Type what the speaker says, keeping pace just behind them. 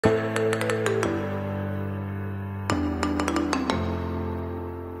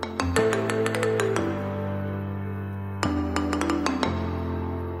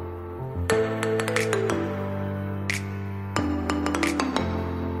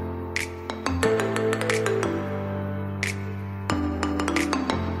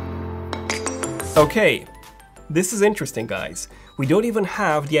Okay, this is interesting, guys. We don't even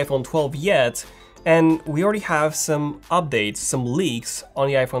have the iPhone 12 yet, and we already have some updates, some leaks on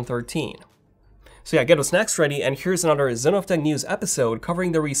the iPhone 13. So yeah, get those snacks ready, and here's another ZONEofTECH news episode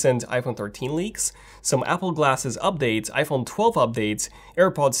covering the recent iPhone 13 leaks, some Apple Glasses updates, iPhone 12 updates,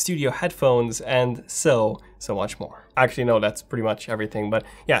 AirPods Studio headphones, and so much more. Actually, no, that's pretty much everything, but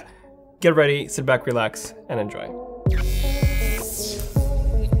yeah, get ready, sit back, relax, and enjoy.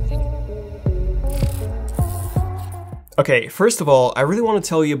 Okay, first of all, I really want to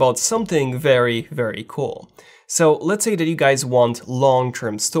tell you about something very, very cool. So let's say that you guys want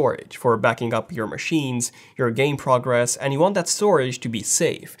long-term storage for backing up your machines, your game progress, and you want that storage to be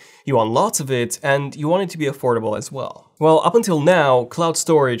safe. You want lots of it, and you want it to be affordable as well. Well, up until now, cloud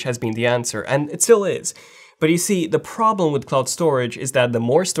storage has been the answer, and it still is. But you see, the problem with cloud storage is that the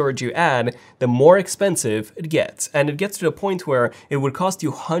more storage you add, the more expensive it gets. And it gets to the point where it would cost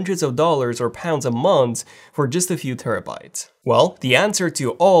you hundreds of dollars or pounds a month for just a few terabytes. Well, the answer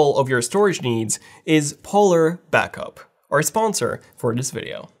to all of your storage needs is Polar Backup, our sponsor for this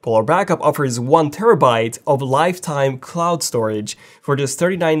video. Polar Backup offers 1 terabyte of lifetime cloud storage for just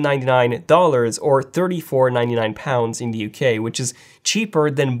 $39.99 or £34.99 in the UK, which is cheaper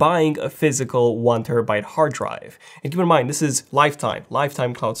than buying a physical 1 terabyte hard drive. And keep in mind, this is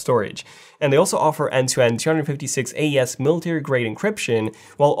lifetime cloud storage. And they also offer end-to-end 256 AES military-grade encryption,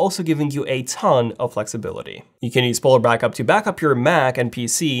 while also giving you a ton of flexibility. You can use Polar Backup to back up your Mac and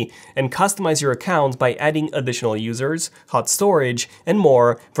PC and customize your account by adding additional users, hot storage, and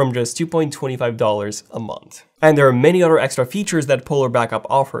more from just $2.25 a month. And there are many other extra features that Polar Backup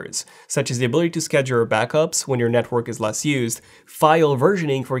offers, such as the ability to schedule your backups when your network is less used, file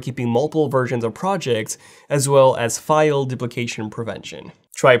versioning for keeping multiple versions of projects, as well as file duplication prevention.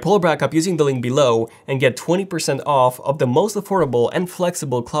 Try Polar Backup using the link below and get 20% off of the most affordable and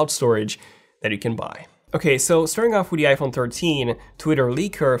flexible cloud storage that you can buy. Okay, so starting off with the iPhone 13, Twitter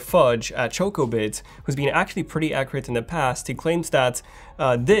leaker Fudge at Chocobit, who's been actually pretty accurate in the past, he claims that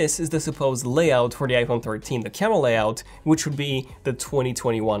this is the supposed layout for the iPhone 13, the camera layout, which would be the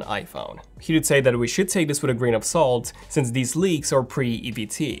 2021 iPhone. He did say that we should take this with a grain of salt, since these leaks are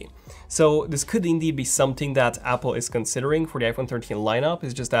pre-EBT. So this could indeed be something that Apple is considering for the iPhone 13 lineup,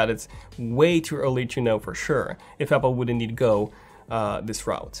 it's just that it's way too early to know for sure if Apple would indeed go this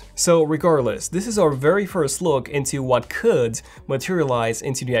route. So regardless, this is our very first look into what could materialize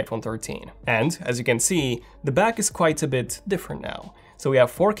into the iPhone 13. And as you can see, the back is quite a bit different now. So we have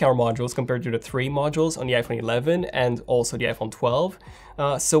 4 camera modules compared to the 3 modules on the iPhone 11 and also the iPhone 12.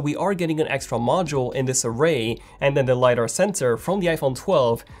 So we are getting an extra module in this array, and then the LiDAR sensor from the iPhone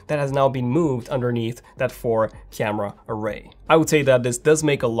 12 that has now been moved underneath that 4 camera array. I would say that this does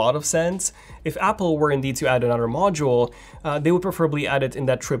make a lot of sense. If Apple were indeed to add another module, they would preferably add it in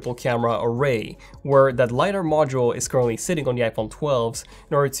that triple camera array, where that LiDAR module is currently sitting on the iPhone 12s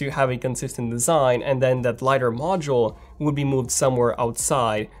in order to have a consistent design, and then that LiDAR module would be moved somewhere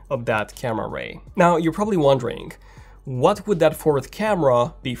outside of that camera array. Now, you're probably wondering, what would that 4th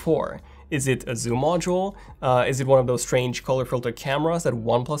camera be for? Is it a zoom module? Is it one of those strange color filter cameras that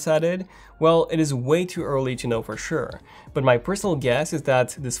OnePlus added? Well, it is way too early to know for sure, but my personal guess is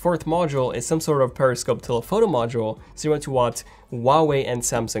that this 4th module is some sort of periscope telephoto module similar to what Huawei and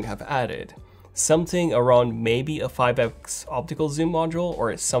Samsung have added. Something around maybe a 5x optical zoom module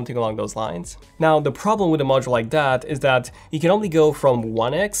or something along those lines. Now, the problem with a module like that is that you can only go from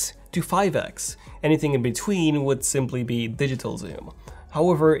 1x to 5x. Anything in between would simply be digital zoom.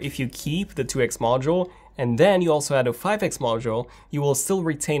 However, if you keep the 2x module and then you also add a 5x module, you will still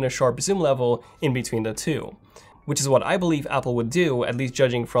retain a sharp zoom level in between the two, which is what I believe Apple would do, at least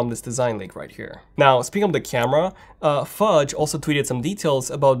judging from this design leak right here. Now, speaking of the camera, Fudge also tweeted some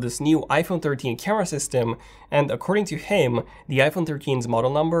details about this new iPhone 13 camera system, and according to him, the iPhone 13's model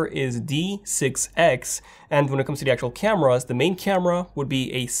number is D6X, and when it comes to the actual cameras, the main camera would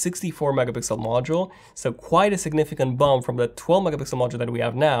be a 64 megapixel module, so quite a significant bump from the 12 megapixel module that we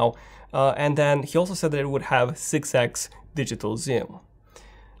have now, and then he also said that it would have 6x digital zoom.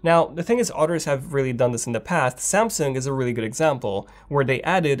 Now, the thing is, others have really done this in the past. Samsung is a really good example, where they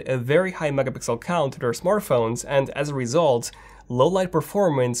added a very high megapixel count to their smartphones, and as a result, low light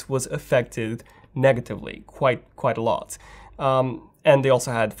performance was affected negatively, quite a lot. And they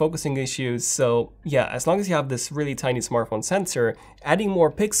also had focusing issues, so yeah, as long as you have this really tiny smartphone sensor, adding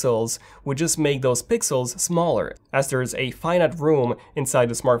more pixels would just make those pixels smaller, as there's a finite room inside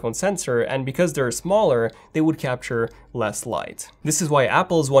the smartphone sensor, and because they're smaller, they would capture less light. This is why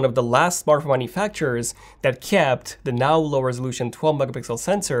Apple is one of the last smartphone manufacturers that kept the now low resolution 12 megapixel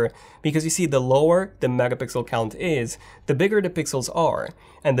sensor, because you see, the lower the megapixel count is, the bigger the pixels are,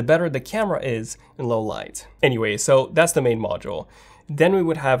 and the better the camera is in low light. Anyway, so that's the main module. Then we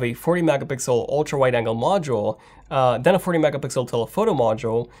would have a 40 megapixel ultra wide angle module, then a 40 megapixel telephoto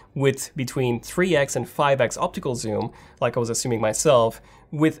module with between 3x and 5x optical zoom, like I was assuming myself,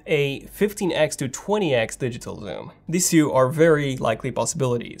 with a 15x to 20x digital zoom. These two are very likely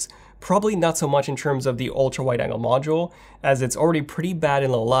possibilities. Probably not so much in terms of the ultra wide angle module, as it's already pretty bad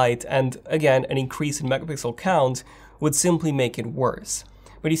in low light, and again, an increase in megapixel count would simply make it worse.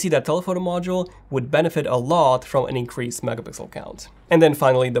 But you see, that telephoto module would benefit a lot from an increased megapixel count. And then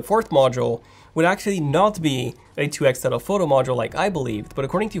finally, the fourth module would actually not be a 2x telephoto module like I believed, but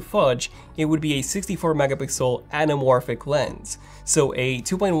according to Fudge, it would be a 64 megapixel anamorphic lens. So a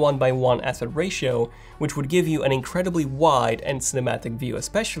 2.1:1 aspect ratio, which would give you an incredibly wide and cinematic view,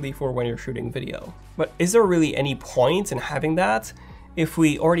 especially for when you're shooting video. But is there really any point in having that if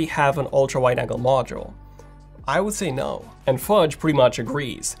we already have an ultra wide angle module? I would say no. And Fudge pretty much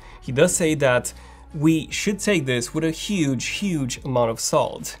agrees. He does say that we should take this with a huge amount of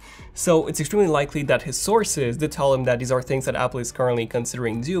salt. So it's extremely likely that his sources did tell him that these are things that Apple is currently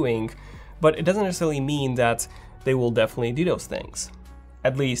considering doing, but it doesn't necessarily mean that they will definitely do those things.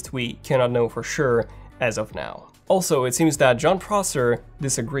 At least we cannot know for sure as of now. Also, it seems that Jon Prosser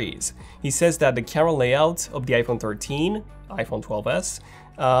disagrees. He says that the camera layout of the iPhone 13, iPhone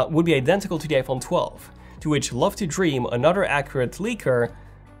 12s, would be identical to the iPhone 12. To which Love to Dream, another accurate leaker,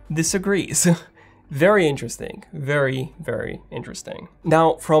 disagrees. Very interesting. Very interesting.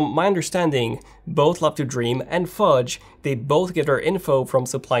 Now, from my understanding, both Love to Dream and Fudge, they both get their info from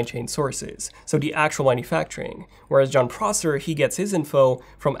supply chain sources, so the actual manufacturing, whereas Jon Prosser, he gets his info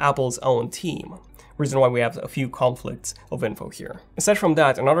from Apple's own team. Reason why we have a few conflicts of info here. Aside from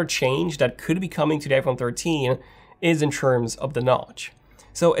that, another change that could be coming to the iPhone 13 is in terms of the notch.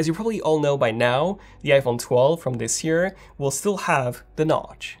 So as you probably all know by now, the iPhone 12 from this year will still have the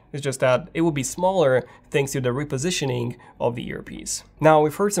notch. It's just that it will be smaller thanks to the repositioning of the earpiece. Now,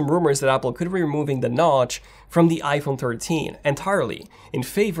 we've heard some rumors that Apple could be removing the notch from the iPhone 13 entirely in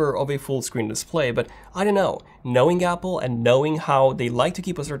favor of a full screen display, but I don't know. Knowing Apple and knowing how they like to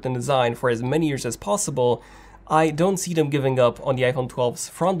keep a certain design for as many years as possible, I don't see them giving up on the iPhone 12's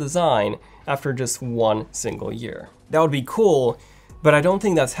front design after just one single year. That would be cool, but I don't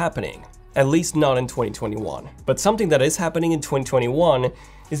think that's happening, at least not in 2021. But something that is happening in 2021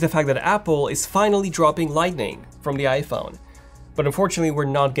 is the fact that Apple is finally dropping Lightning from the iPhone. But unfortunately, we're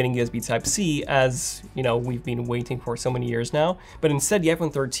not getting USB Type-C, as, you know, we've been waiting for so many years now. But instead, the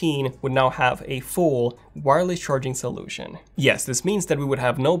iPhone 13 would now have a full wireless charging solution. Yes, this means that we would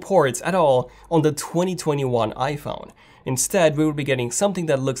have no ports at all on the 2021 iPhone. Instead, we would be getting something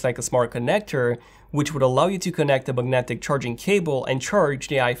that looks like a smart connector, which would allow you to connect a magnetic charging cable and charge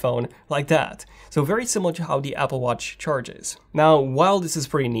the iPhone like that. So very similar to how the Apple Watch charges. Now, while this is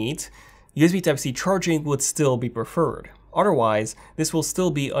pretty neat, USB Type-C charging would still be preferred. Otherwise, this will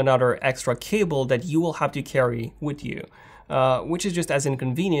still be another extra cable that you will have to carry with you, which is just as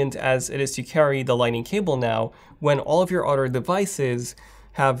inconvenient as it is to carry the Lightning cable now when all of your other devices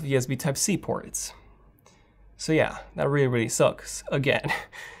have USB Type-C ports. So yeah, that really sucks, again.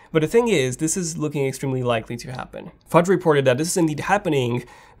 But the thing is, this is looking extremely likely to happen. Fudge reported that this is indeed happening,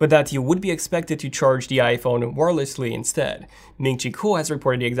 but that you would be expected to charge the iPhone wirelessly instead. Ming-Chi Kuo has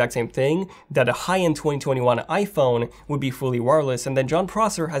reported the exact same thing, that a high-end 2021 iPhone would be fully wireless, and then Jon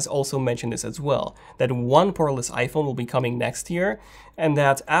Prosser has also mentioned this as well, that one portless iPhone will be coming next year, and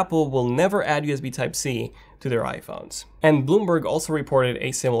that Apple will never add USB Type-C to their iPhones. And Bloomberg also reported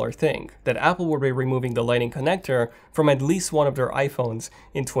a similar thing, that Apple will be removing the Lightning connector from at least one of their iPhones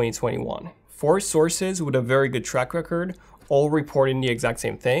in 2021. 4 sources with a very good track record, all reporting the exact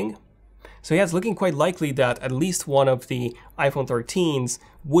same thing. So yeah, it's looking quite likely that at least one of the iPhone 13s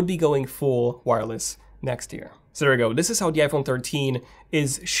would be going full wireless next year. So there we go, this is how the iPhone 13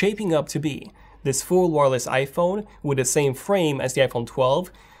 is shaping up to be. This full wireless iPhone with the same frame as the iPhone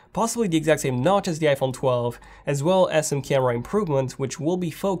 12, possibly the exact same notch as the iPhone 12, as well as some camera improvements which will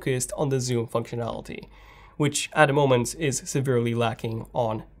be focused on the zoom functionality, which at the moment is severely lacking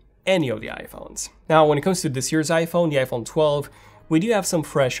on any of the iPhones. Now, when it comes to this year's iPhone, the iPhone 12, we do have some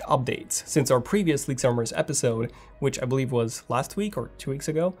fresh updates since our previous Leaks and Rumors episode, which I believe was last week or 2 weeks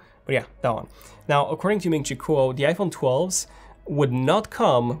ago, but yeah, that one. Now, according to Ming-Chi Kuo, the iPhone 12s would not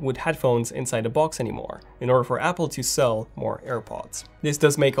come with headphones inside the box anymore, in order for Apple to sell more AirPods. This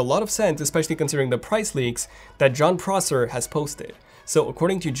does make a lot of sense, especially considering the price leaks that John Prosser has posted. So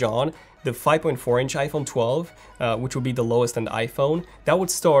according to John, the 5.4-inch iPhone 12, which would be the lowest end iPhone, that would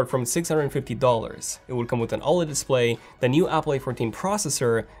start from $650. It would come with an OLED display, the new Apple A14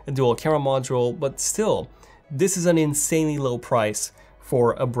 processor, a dual camera module, but still, this is an insanely low price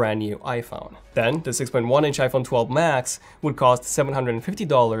for a brand new iPhone. Then, the 6.1-inch iPhone 12 Max would cost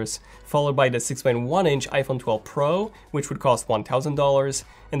 $750, followed by the 6.1-inch iPhone 12 Pro, which would cost $1,000,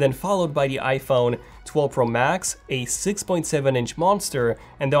 and then followed by the iPhone 12 Pro Max, a 6.7-inch monster,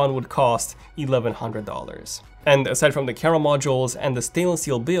 and that one would cost $1,100. And aside from the camera modules and the stainless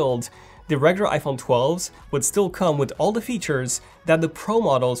steel build, the regular iPhone 12s would still come with all the features that the Pro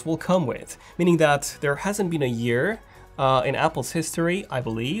models will come with, meaning that there hasn't been a year in Apple's history, I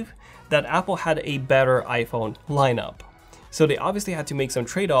believe, that Apple had a better iPhone lineup. So they obviously had to make some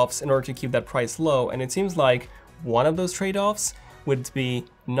trade-offs in order to keep that price low, and it seems like one of those trade-offs would be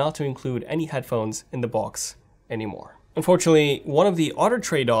not to include any headphones in the box anymore. Unfortunately, one of the other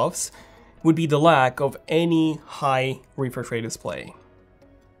trade-offs would be the lack of any high refresh rate display.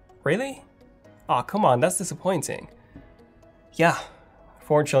 Really? Aw, come on, that's disappointing. Yeah,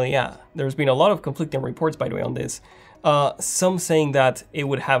 fortunately, yeah. There's been a lot of conflicting reports, by the way, on this. Some saying that it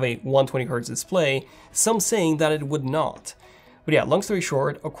would have a 120Hz display, some saying that it would not. But yeah, long story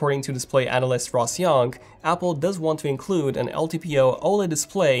short, according to display analyst Ross Young, Apple does want to include an LTPO OLED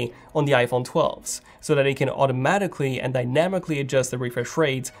display on the iPhone 12s, so that it can automatically and dynamically adjust the refresh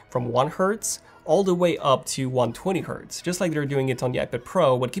rate from 1 Hz all the way up to 120 Hz, just like they're doing it on the iPad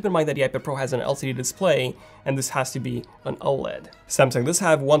Pro, but keep in mind that the iPad Pro has an LCD display, and this has to be an OLED. Samsung does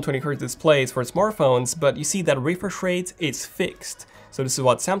have 120 Hz displays for smartphones, but you see that refresh rate is fixed. So this is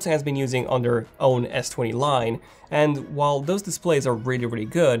what Samsung has been using on their own S20 line, and while those displays are really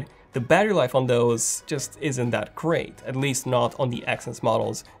good, the battery life on those just isn't that great, at least not on the Exynos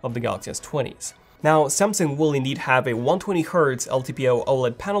models of the Galaxy S20s. Now, Samsung will indeed have a 120Hz LTPO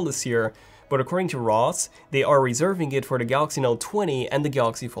OLED panel this year, but according to Ross, they are reserving it for the Galaxy Note 20 and the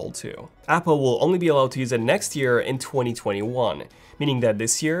Galaxy Fold 2. Apple will only be allowed to use it next year in 2021, meaning that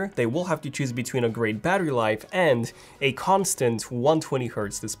this year, they will have to choose between a great battery life and a constant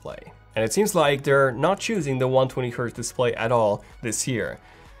 120Hz display. And it seems like they're not choosing the 120Hz display at all this year.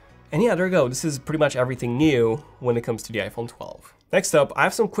 And yeah, there you go, this is pretty much everything new when it comes to the iPhone 12. Next up, I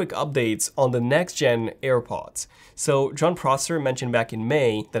have some quick updates on the next-gen AirPods. So John Prosser mentioned back in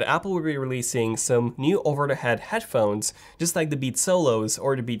May that Apple will be releasing some new over-the-head headphones, just like the Beats Solos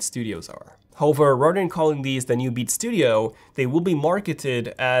or the Beats Studios are. However, rather than calling these the new Beats Studio, they will be marketed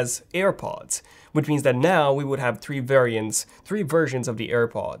as AirPods, which means that now we would have three versions of the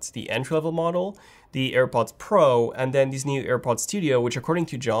AirPods: the entry-level model, the AirPods Pro, and then these new AirPods Studio, which according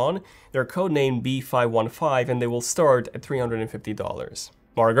to John, they're codenamed B515 and they will start at $350.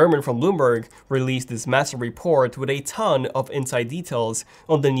 Mark Gurman from Bloomberg released this massive report with a ton of inside details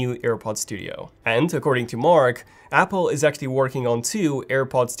on the new AirPods Studio. And according to Mark, Apple is actually working on two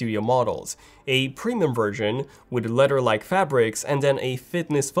AirPods Studio models, a premium version with leather-like fabrics and then a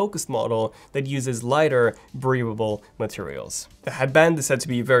fitness-focused model that uses lighter, breathable materials. The headband is said to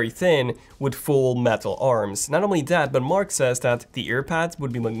be very thin with full metal arms. Not only that, but Mark says that the earpads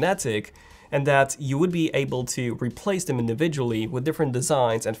would be magnetic and that you would be able to replace them individually with different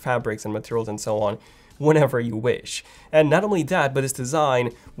designs and fabrics and materials and so on whenever you wish. And not only that, but this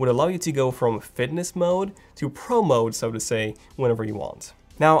design would allow you to go from fitness mode to pro mode, so to say, whenever you want.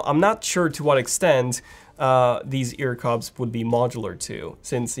 Now, I'm not sure to what extent these ear cups would be modular too,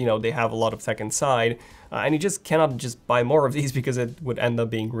 since, you know, they have a lot of tech inside, and you just cannot just buy more of these because it would end up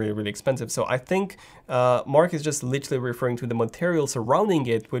being really expensive. So I think Mark is just literally referring to the material surrounding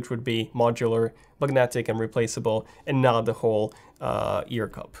it, which would be modular, magnetic, and replaceable, and not the whole ear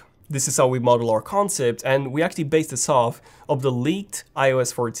cup. This is how we model our concept, and we actually based this off of the leaked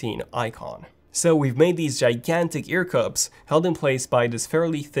iOS 14 icon. So we've made these gigantic ear cups held in place by this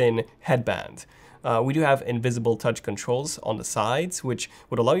fairly thin headband. We do have invisible touch controls on the sides, which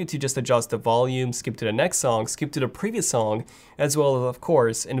would allow you to just adjust the volume, skip to the next song, skip to the previous song, as well as, of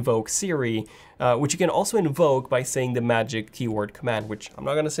course, invoke Siri, which you can also invoke by saying the magic keyword command, which I'm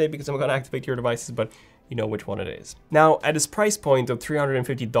not going to say because I'm going to activate your devices, but you know which one it is. Now, at this price point of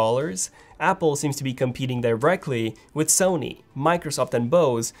 $350, Apple seems to be competing directly with Sony, Microsoft, and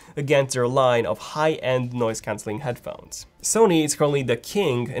Bose against their line of high-end noise-canceling headphones. Sony is currently the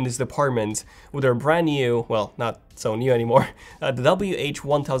king in this department with their brand new, well, not so new anymore, the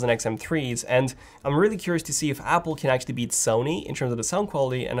WH-1000XM3s, and I'm really curious to see if Apple can actually beat Sony in terms of the sound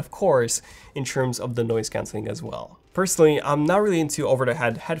quality and, of course, in terms of the noise cancelling as well. Personally, I'm not really into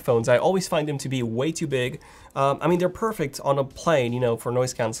over-the-head headphones. I always find them to be way too big. I mean, they're perfect on a plane, you know, for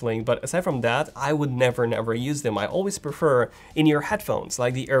noise cancelling, but aside from that, I would never use them. I always prefer in-ear headphones,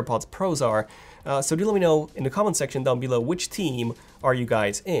 like the AirPods Pros are. So do let me know in the comment section down below, which team are you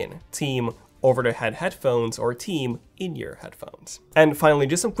guys in? Team over-the-head headphones or team in-ear headphones? And finally,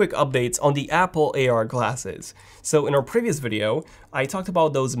 just some quick updates on the Apple AR glasses. So in our previous video, I talked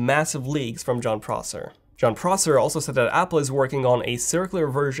about those massive leaks from Jon Prosser. Jon Prosser also said that Apple is working on a circular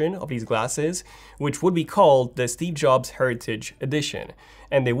version of these glasses, which would be called the Steve Jobs Heritage Edition,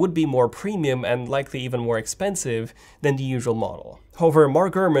 and they would be more premium and likely even more expensive than the usual model. However,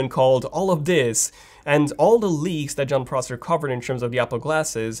 Mark Gurman called all of this and all the leaks that Jon Prosser covered in terms of the Apple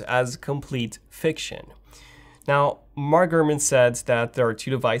glasses as complete fiction. Now, Mark Gurman said that there are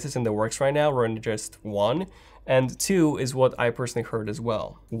 2 devices in the works right now, rather than just 1. And 2 is what I personally heard as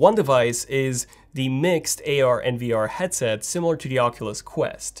well. 1 device is the mixed AR and VR headset similar to the Oculus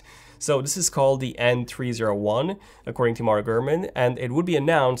Quest. So this is called the N301, according to Mark Gurman, and it would be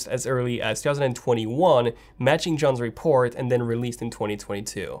announced as early as 2021, matching Jon's report, and then released in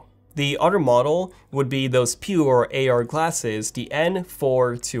 2022. The other model would be those pure AR glasses, the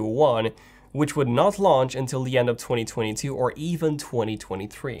N421, which would not launch until the end of 2022 or even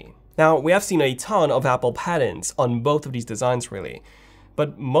 2023. Now, we have seen a ton of Apple patents on both of these designs really,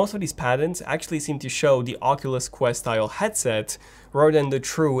 but most of these patents actually seem to show the Oculus Quest style headset rather than the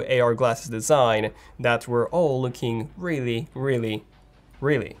true AR glasses design that we're all looking really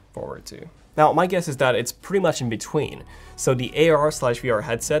forward to. Now, my guess is that it's pretty much in between. So the AR/VR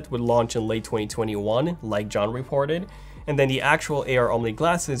headset would launch in late 2021, like Jon reported, and then the actual AR-only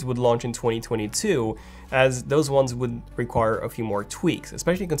glasses would launch in 2022, as those ones would require a few more tweaks,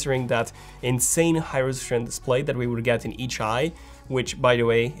 especially considering that insane high-resolution display that we would get in each eye, which, by the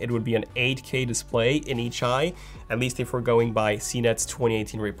way, it would be an 8K display in each eye, at least if we're going by CNET's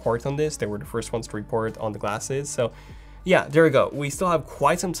 2018 report on this. They were the first ones to report on the glasses, so yeah, there we go. We still have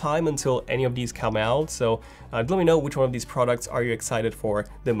quite some time until any of these come out, so let me know which one of these products are you excited for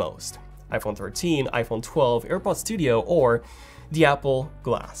the most. iPhone 13, iPhone 12, AirPods Studio, or the Apple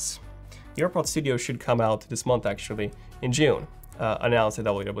Glass. The AirPods Studio should come out this month actually, in June, announced at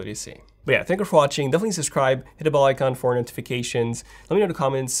WWDC. But yeah, thank you for watching. Definitely subscribe, hit the bell icon for notifications. Let me know in the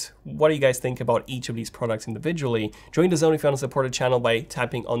comments, what do you guys think about each of these products individually? Join the Zone if you want to support the channel by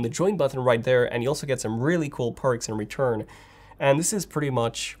tapping on the join button right there, and you also get some really cool perks in return. And this is pretty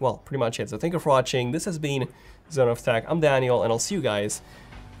much it. So thank you for watching. This has been Zone of Tech. I'm Daniel, and I'll see you guys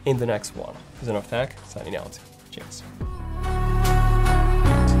in the next one. ZONEofTECH, signing out. Cheers.